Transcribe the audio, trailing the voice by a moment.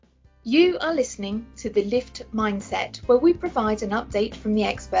You are listening to the Lift Mindset, where we provide an update from the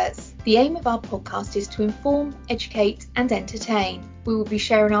experts. The aim of our podcast is to inform, educate, and entertain. We will be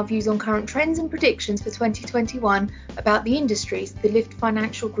sharing our views on current trends and predictions for 2021 about the industries the Lift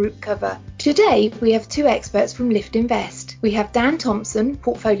Financial Group cover. Today, we have two experts from Lift Invest. We have Dan Thompson,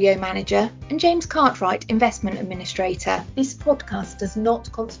 Portfolio Manager, and James Cartwright, Investment Administrator. This podcast does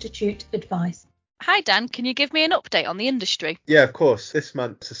not constitute advice. Hi Dan, can you give me an update on the industry? Yeah, of course. This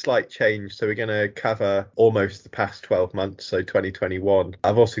month's a slight change, so we're going to cover almost the past 12 months, so 2021.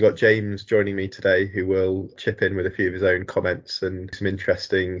 I've also got James joining me today, who will chip in with a few of his own comments and some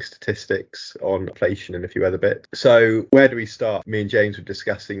interesting statistics on inflation and a few other bits. So where do we start? Me and James were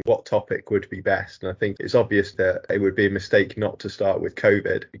discussing what topic would be best, and I think it's obvious that it would be a mistake not to start with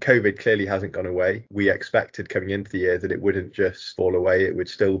COVID. COVID clearly hasn't gone away. We expected coming into the year that it wouldn't just fall away, it would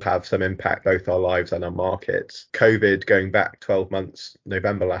still have some impact both our lives and our markets. COVID, going back 12 months,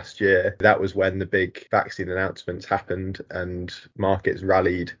 November last year, that was when the big vaccine announcements happened and markets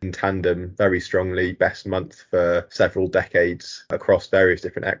rallied in tandem very strongly. Best month for several decades across various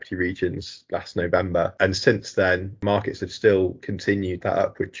different equity regions last November. And since then, markets have still continued that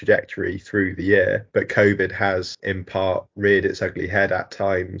upward trajectory through the year. But COVID has in part reared its ugly head at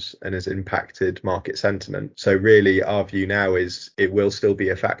times and has impacted market sentiment. So really our view now is it will still be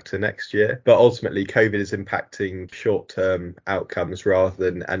a factor next year, but ultimately COVID is impacting short-term outcomes rather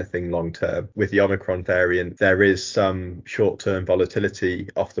than anything long-term. With the Omicron variant, there is some short-term volatility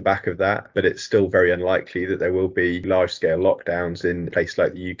off the back of that, but it's still very unlikely that there will be large-scale lockdowns in places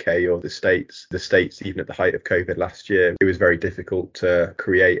like the UK or the States. The States, even at the height of COVID last year, it was very difficult to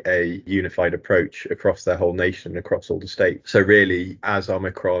create a unified approach across their whole nation, across all the states. So really, as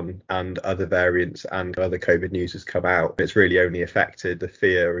Omicron and other variants and other COVID news has come out, it's really only affected the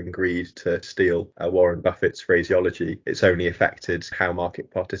fear and greed, to steal Warren Buffett's phraseology. It's only affected how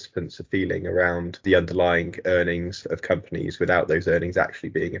market participants are feeling around the underlying earnings of companies without those earnings actually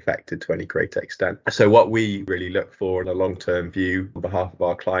being affected to any great extent. So what we really look for in a long-term view on behalf of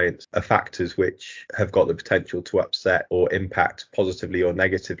our clients are factors which have got the potential to upset or impact positively or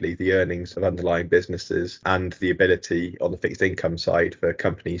negatively the earnings of underlying businesses and the ability on the fixed income side for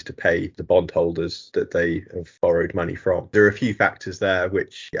companies to pay the bondholders that they have borrowed money from. There are a few factors there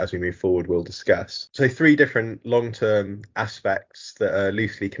which, as we move forward, we'll discuss. So three different long-term aspects that are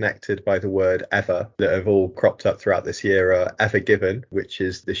loosely connected by the word ever that have all cropped up throughout this year are Ever Given, which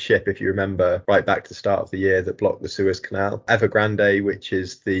is the ship, if you remember, right back to the start of the year that blocked the Suez Canal. Evergrande, which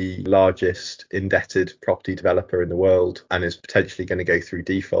is the largest indebted property developer in the world and is potentially going to go through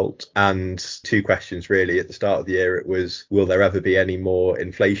default. And two questions really. At the start of the year, it was, will there ever be any more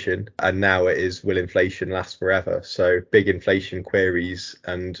inflation? And now it is, will inflation last forever? So big inflation queries,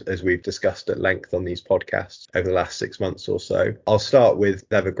 and as we've discussed at length on these podcasts over the last 6 months or so. I'll start with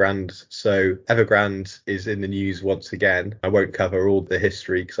Evergrande. So Evergrande is in the news once again. I won't cover all the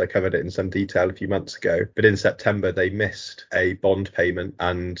history because I covered it in some detail a few months ago, but in September they missed a bond payment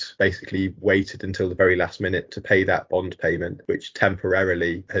and basically waited until the very last minute to pay that bond payment, which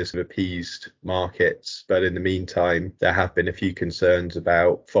temporarily has appeased markets. But in the meantime, there have been a few concerns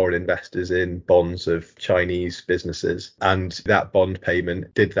about foreign investors in bonds of Chinese businesses, and that bond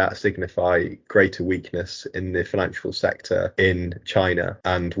payment, did that signify greater weakness in the financial sector in China,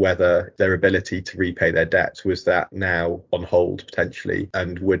 and whether their ability to repay their debts, was that now on hold potentially,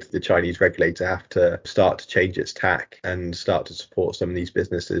 and would the Chinese regulator have to start to change its tack and start to support some of these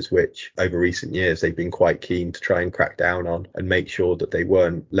businesses which over recent years they've been quite keen to try and crack down on and make sure that they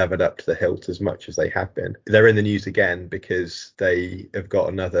weren't levered up to the hilt as much as they have been. They're in the news again because they have got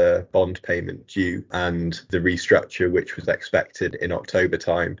another bond payment due, and the restructure which was expected in October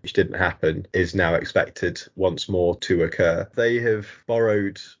time, which didn't happen, is now expected once more to occur. They have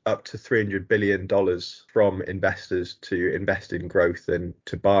borrowed up to $300 billion from investors to invest in growth and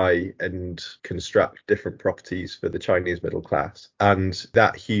to buy and construct different properties for the Chinese middle class. And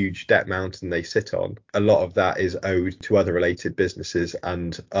that huge debt mountain they sit on, a lot of that is owed to other related businesses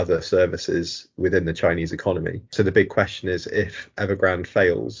and other services within the Chinese economy. So the big question is, if Evergrande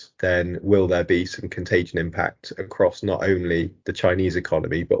fails, then will there be some contagion impact across not only the Chinese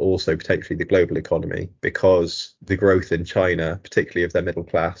economy, but also potentially the global economy? Because the growth in China, particularly of their middle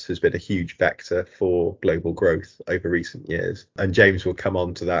class, has been a huge vector for global growth over recent years. And James will come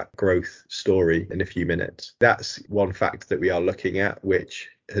on to that growth story in a few minutes. That's one fact that we are looking at, which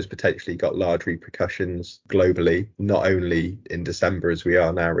has potentially got large repercussions globally, not only in December as we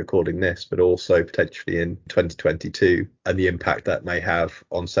are now recording this, but also potentially in 2022, and the impact that may have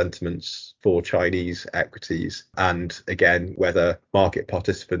on sentiments for Chinese equities. And again, whether market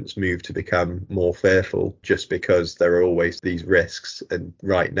participants move to become more fearful just because there are always these risks. And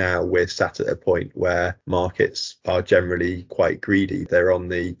right now we're sat at a point where markets are generally quite greedy. They're on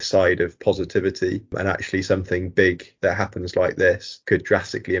the side of positivity, and actually something big that happens like this could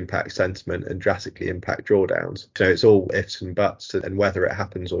drastically impact sentiment and drastically impact drawdowns. So it's all ifs and buts and whether it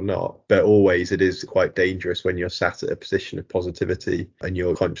happens or not, but always it is quite dangerous when you're sat at a position of positivity and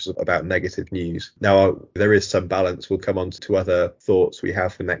you're conscious about negative news. Now there is some balance. We'll come on to other thoughts we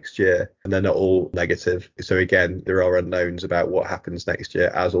have for next year, and they're not all negative. So again, there are unknowns about what happens next year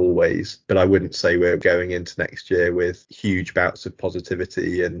as always, but I wouldn't say we're going into next year with huge bouts of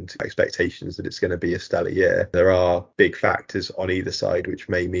positivity and expectations that it's going to be a stellar year. There are big factors on either side which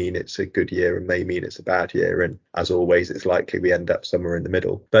may mean it's a good year and may mean it's a bad year, and as always it's likely we end up somewhere in the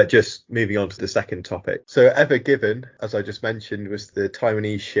middle. But just moving on to the second topic, so Ever Given, as I just mentioned, was the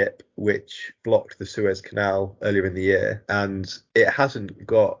Taiwanese ship which blocked the Suez Canal earlier in the year, and it hasn't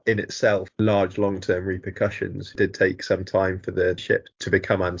got in itself large long-term repercussions. It did take some time for the ship to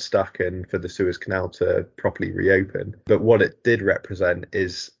become unstuck and for the Suez Canal to properly reopen, but what it did represent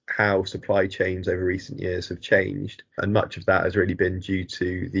is how supply chains over recent years have changed, and much of that has really been due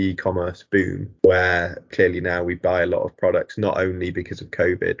to the e-commerce boom, where clearly now we buy a lot of products not only because of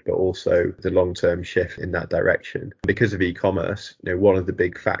COVID but also the long-term shift in that direction. Because of e-commerce, one of the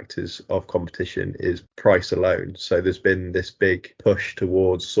big factors of competition is price alone. So there's been this big push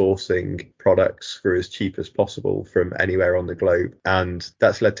towards sourcing products for as cheap as possible from anywhere on the globe, and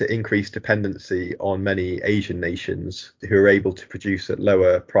that's led to increased dependency on many Asian nations who are able to produce at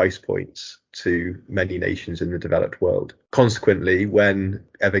lower price points to many nations in the developed world. Consequently, when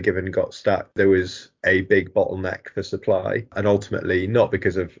Ever Given got stuck, there was a big bottleneck for supply, and ultimately not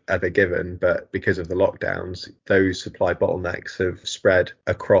because of Ever Given but because of the lockdowns, those supply bottlenecks have spread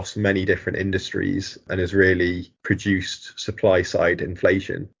across many different industries and has really produced supply side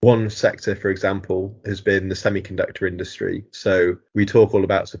inflation. One sector, for example, has been the semiconductor industry. So we talk all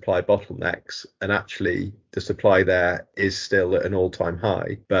about supply bottlenecks, and actually the supply there is still at an all-time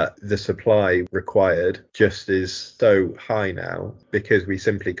high, but the supply required just is so high now because we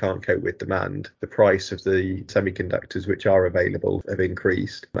simply can't cope with demand. The price of the semiconductors which are available have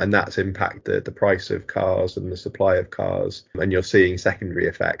increased, and that's impacted the price of cars and the supply of cars, and you're seeing secondary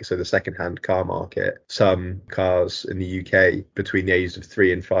effects. So the second-hand car market, some cars in the UK between the ages of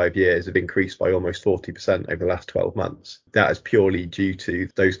 3 and 5 years have increased by almost 40% over the last 12 months. That is purely due to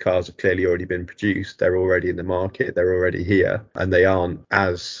those cars have clearly already been produced, they're already in the market, they're already here, and they aren't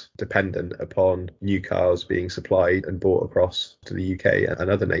as dependent upon new cars being supplied and bought across to the UK and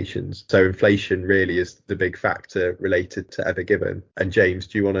other nations. So inflation really is the big factor related to Ever Given. And James,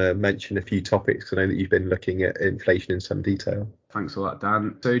 do you want to mention a few topics? I know that you've been looking at inflation in some detail. Thanks a lot,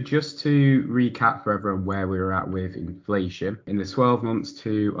 Dan. So just to recap for everyone where we were at with inflation, in the 12 months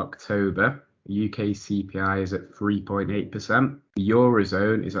to October, UK CPI is at 3.8%, the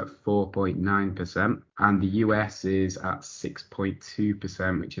Eurozone is at 4.9%, and the US is at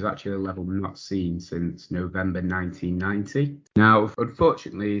 6.2%, which is actually a level not seen since November 1990. Now,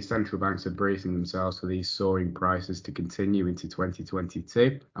 unfortunately, central banks are bracing themselves for these soaring prices to continue into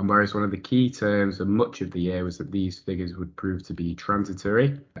 2022, and whereas one of the key terms for much of the year was that these figures would prove to be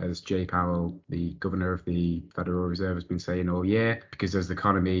transitory, as Jay Powell, the governor of the Federal Reserve, has been saying all year, because as the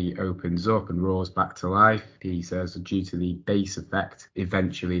economy opens up and roars back to life, he says due to the base effect,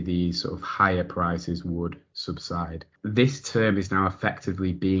 eventually these sort of higher prices would subside. This term is now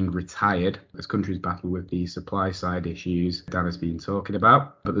effectively being retired as countries battle with the supply side issues Dan has been talking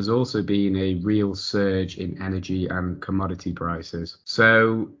about, but there's also been a real surge in energy and commodity prices.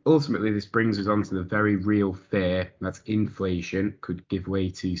 So ultimately this brings us on to the very real fear that inflation could give way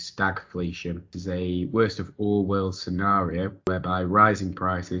to stagflation. This is a worst of all world scenario whereby rising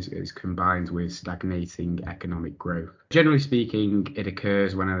prices is combined with stagnating economic growth. Generally speaking, it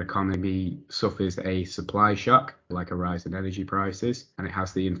occurs when an economy suffers a supply shock, like a rise in energy prices, and it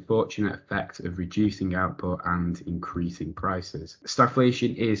has the unfortunate effect of reducing output and increasing prices.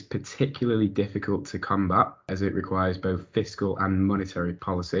 Stagflation is particularly difficult to combat as it requires both fiscal and monetary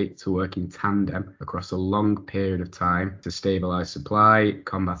policy to work in tandem across a long period of time to stabilise supply,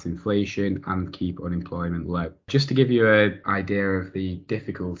 combat inflation, and keep unemployment low. Just to give you an idea of the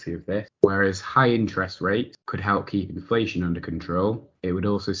difficulty of this, whereas high interest rates could help keep inflation under control, It would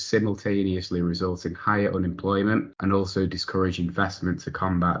also simultaneously result in higher unemployment and also discourage investment to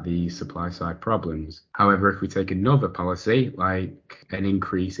combat the supply side problems. However, if we take another policy, like an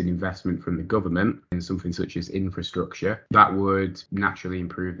increase in investment from the government in something such as infrastructure, that would naturally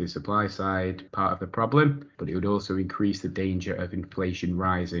improve the supply side part of the problem, but it would also increase the danger of inflation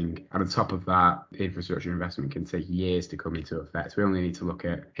rising. And on top of that, infrastructure investment can take years to come into effect. We only need to look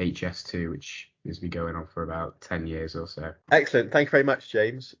at HS2, which has been going on for about 10 years or so. Excellent. Thank you very much,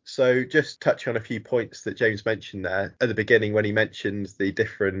 James. So just touch on a few points that James mentioned there at the beginning when he mentioned the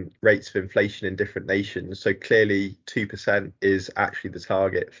different rates of inflation in different nations. So clearly 2% is actually the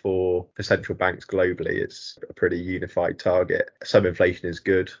target for central banks globally. It's a pretty unified target. Some inflation is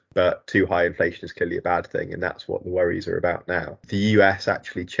good, but too high inflation is clearly a bad thing. And that's what the worries are about now. The US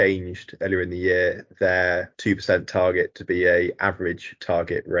actually changed earlier in the year their 2% target to be a average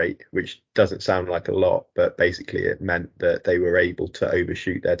target rate, which doesn't sound like a lot, but basically it meant that they were able to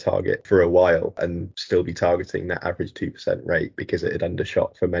overshoot their target for a while and still be targeting that average 2% rate because it had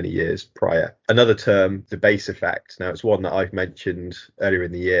undershot for many years prior. Another term, the base effect. Now, it's one that I've mentioned earlier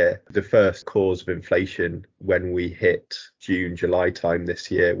in the year. The first cause of inflation when we hit June, July time this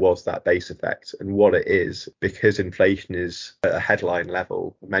year was that base effect. And what it is, because inflation is at a headline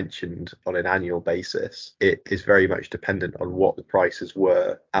level mentioned on an annual basis, it is very much dependent on what the prices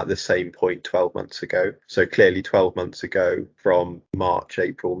were at the same point 12 months ago. So clearly 12 months ago from March,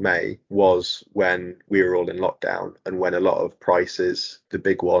 April, May was when we were all in lockdown and when a lot of prices, the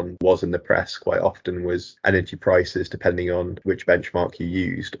big one was in the press quite often was energy prices, depending on which benchmark you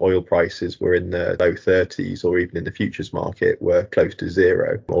used. Oil prices were in the low 30s or even in the futures market were close to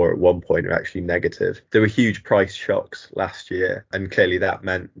zero or at one point are actually negative. There were huge price shocks last year and clearly that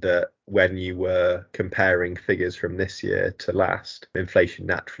meant that when you were comparing figures from this year to last, inflation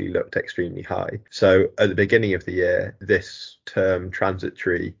naturally looked extremely high. So at the beginning of the year, this term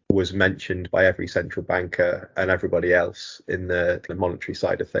transitory was mentioned by every central banker and everybody else in the monetary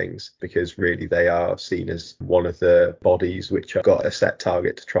side of things, because really they are seen as one of the bodies which have got a set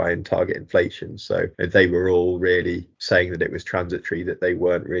target to try and target inflation. So they were all really saying that it was transitory, that they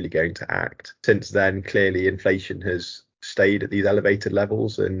weren't really going to act. Since then, clearly inflation has stayed at these elevated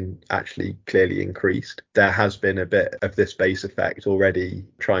levels and actually clearly increased. There has been a bit of this base effect already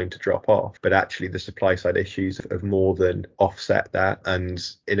trying to drop off, but actually the supply side issues have more than offset that. And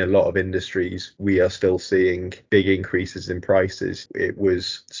in a lot of industries, we are still seeing big increases in prices. It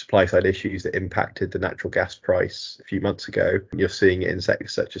was supply side issues that impacted the natural gas price a few months ago. You're seeing it in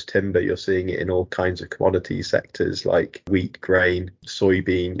sectors such as timber. You're seeing it in all kinds of commodity sectors like wheat, grain,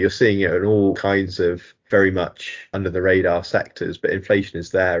 soybean. You're seeing it in all kinds of very much under the radar sectors, but inflation is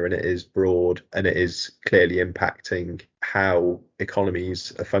there and it is broad and it is clearly impacting how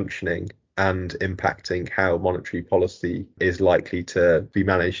economies are functioning and impacting how monetary policy is likely to be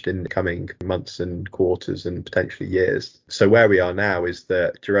managed in the coming months and quarters and potentially years. So where we are now is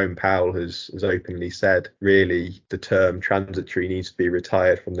that Jerome Powell has openly said, really, the term transitory needs to be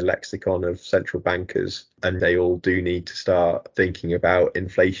retired from the lexicon of central bankers, and they all do need to start thinking about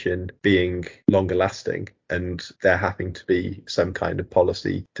inflation being longer lasting, and there having to be some kind of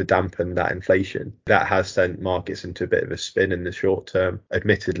policy to dampen that inflation. That has sent markets into a bit of a spin in the short term.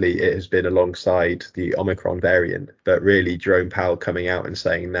 Admittedly, it has been alongside the Omicron variant, but really Jerome Powell coming out and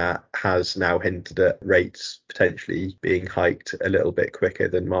saying that has now hinted at rates potentially being hiked a little bit quicker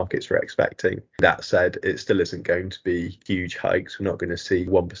than markets were expecting. That said, it still isn't going to be huge hikes. We're not going to see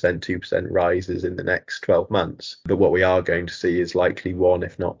 1%, 2% rises in the next 12 months. But what we are going to see is likely one,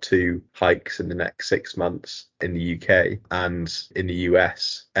 if not two, hikes in the next 6 months in the UK, and in the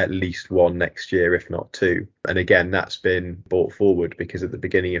US at least one next year, if not two. And again, that's been brought forward because at the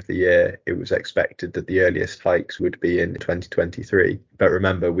beginning of the year it was expected that the earliest hikes would be in 2023. But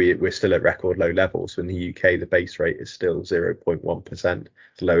remember, we're still at record low levels. So in the UK, the base rate is still 0.1%,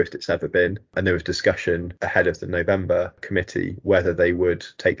 the lowest it's ever been. And there was discussion ahead of the November committee whether they would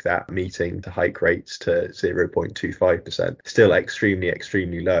take that meeting to hike rates to 0.25%. Still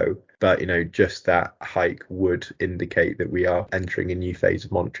extremely low. But, just that hike would indicate that we are entering a new phase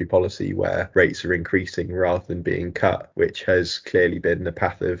of monetary policy where rates are increasing rather than being cut, which has clearly been the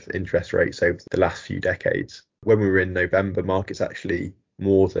path of interest rates over the last few decades. When we were in November, markets actually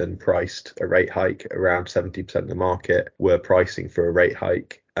more than priced a rate hike. Around 70% of the market were pricing for a rate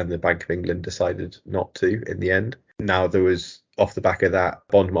hike, and the Bank of England decided not to in the end. Now, there was, off the back of that,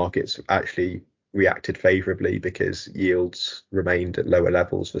 bond markets actually reacted favourably because yields remained at lower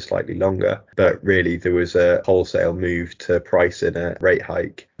levels for slightly longer. But really, there was a wholesale move to price in a rate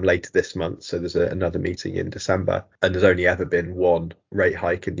hike later this month. So there's another meeting in December, and there's only ever been one rate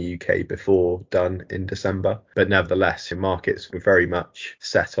hike in the UK before done in December. But nevertheless, the markets were very much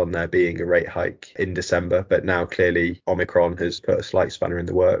set on there being a rate hike in December. But now clearly Omicron has put a slight spanner in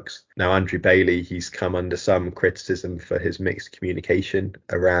the works. Now, Andrew Bailey, he's come under some criticism for his mixed communication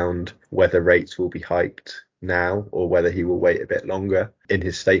around whether rates will be hiked now or whether he will wait a bit longer. In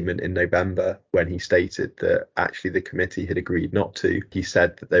his statement in November, when he stated that actually the committee had agreed not to, he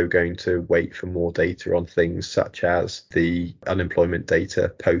said that they were going to wait for more data on things such as the unemployment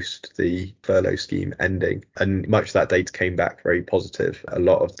data post the furlough scheme ending. And much of that data came back very positive. A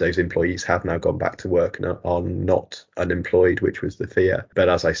lot of those employees have now gone back to work and are not unemployed, which was the fear. But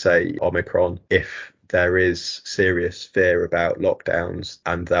as I say, Omicron, if there is serious fear about lockdowns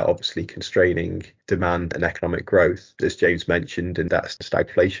and that obviously constraining demand and economic growth, as James mentioned, in that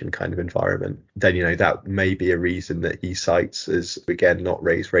stagflation kind of environment, then, that may be a reason that he cites as, again, not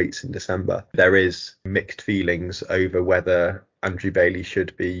raise rates in December. There is mixed feelings over whether Andrew Bailey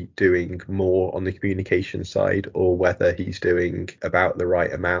should be doing more on the communication side or whether he's doing about the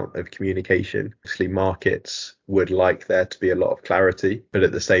right amount of communication. Obviously, markets would like there to be a lot of clarity, but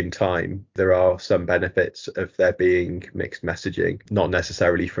at the same time, there are some benefits of there being mixed messaging, not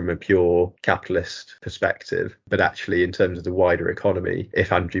necessarily from a pure capitalist perspective, but actually in terms of the wider economy.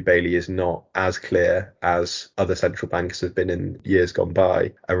 If Andrew Bailey is not as clear as other central banks have been in years gone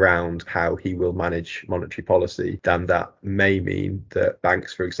by around how he will manage monetary policy, then that may mean that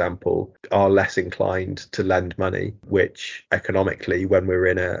banks, for example, are less inclined to lend money, which economically, when we're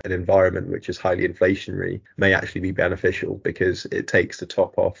in an environment which is highly inflationary, may actually be beneficial because it takes the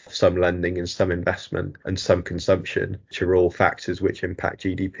top off some lending and some investment and some consumption, which are all factors which impact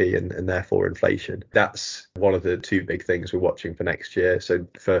GDP and therefore inflation. That's one of the two big things we're watching for next year. So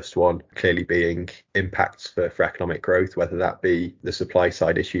the first one clearly being impacts for economic growth, whether that be the supply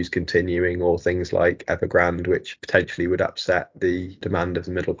side issues continuing or things like Evergrande, which potentially would upset the demand of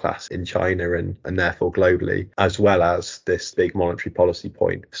the middle class in China and therefore globally, as well as this big monetary policy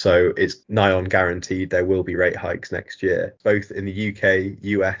point. So it's nigh on guaranteed there will be rate hikes next year, both in the UK,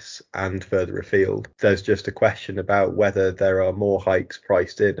 US and further afield. There's just a question about whether there are more hikes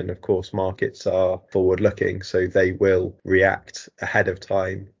priced in, and of course markets are forward looking, so they will react ahead of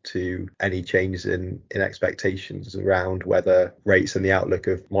time to any changes in expectations around whether rates and the outlook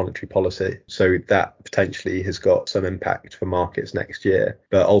of monetary policy. So that potentially has got some impact for markets next year.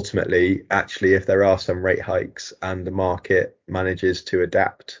 But ultimately, actually, if there are some rate hikes and the market manages to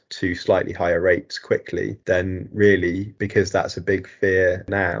adapt to slightly higher rates quickly, then really, because that's a big fear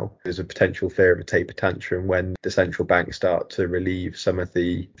now, there's a potential fear of a taper tantrum when the central banks start to relieve some of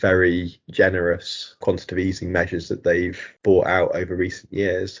the very generous quantitative easing measures that they've brought out over recent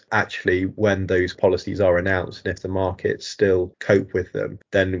years. Actually, when those policies are announced and if the markets still cope with them,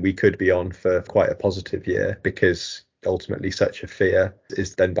 then we could be on for quite a positive year, because ultimately such a fear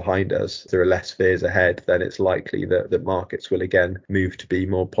is then behind us. If there are less fears ahead, then it's likely that markets will again move to be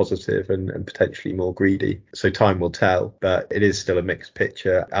more positive and potentially more greedy. So time will tell, but it is still a mixed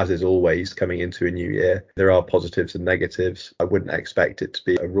picture, as is always coming into a new year. There are positives and negatives. I wouldn't expect it to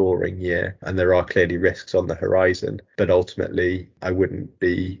be a roaring year, and there are clearly risks on the horizon, but ultimately I wouldn't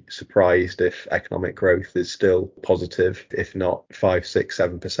be surprised if economic growth is still positive, if not 5, 6,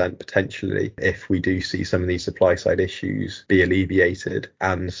 7% potentially, if we do see some of these supply side issues be alleviated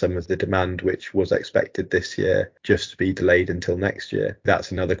and some of the demand which was expected this year just to be delayed until next year.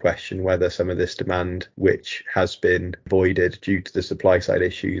 That's another question, whether some of this demand which has been avoided due to the supply side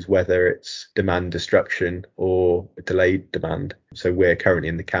issues, whether it's demand destruction or delayed demand. So we're currently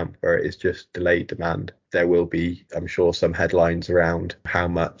in the camp where it is just delayed demand. There will be, I'm sure, some headlines around how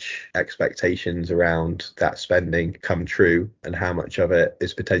much expectations around that spending come true and how much of it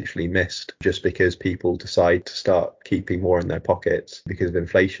is potentially missed just because people decide to start keeping more in their pockets because of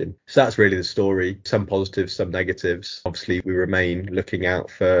inflation. So that's really the story. Some positives, some negatives. Obviously, we remain looking out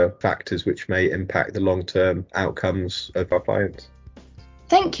for factors which may impact the long-term outcomes of our clients.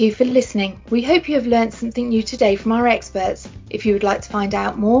 Thank you for listening. We hope you have learned something new today from our experts. If you would like to find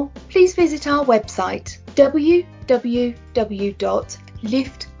out more, please visit our website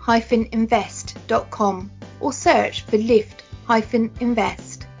www.lift-invest.com or search for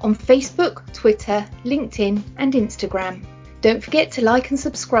Lift-Invest on Facebook, Twitter, LinkedIn and Instagram. Don't forget to like and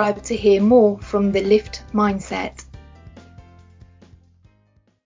subscribe to hear more from the Lift Mindset.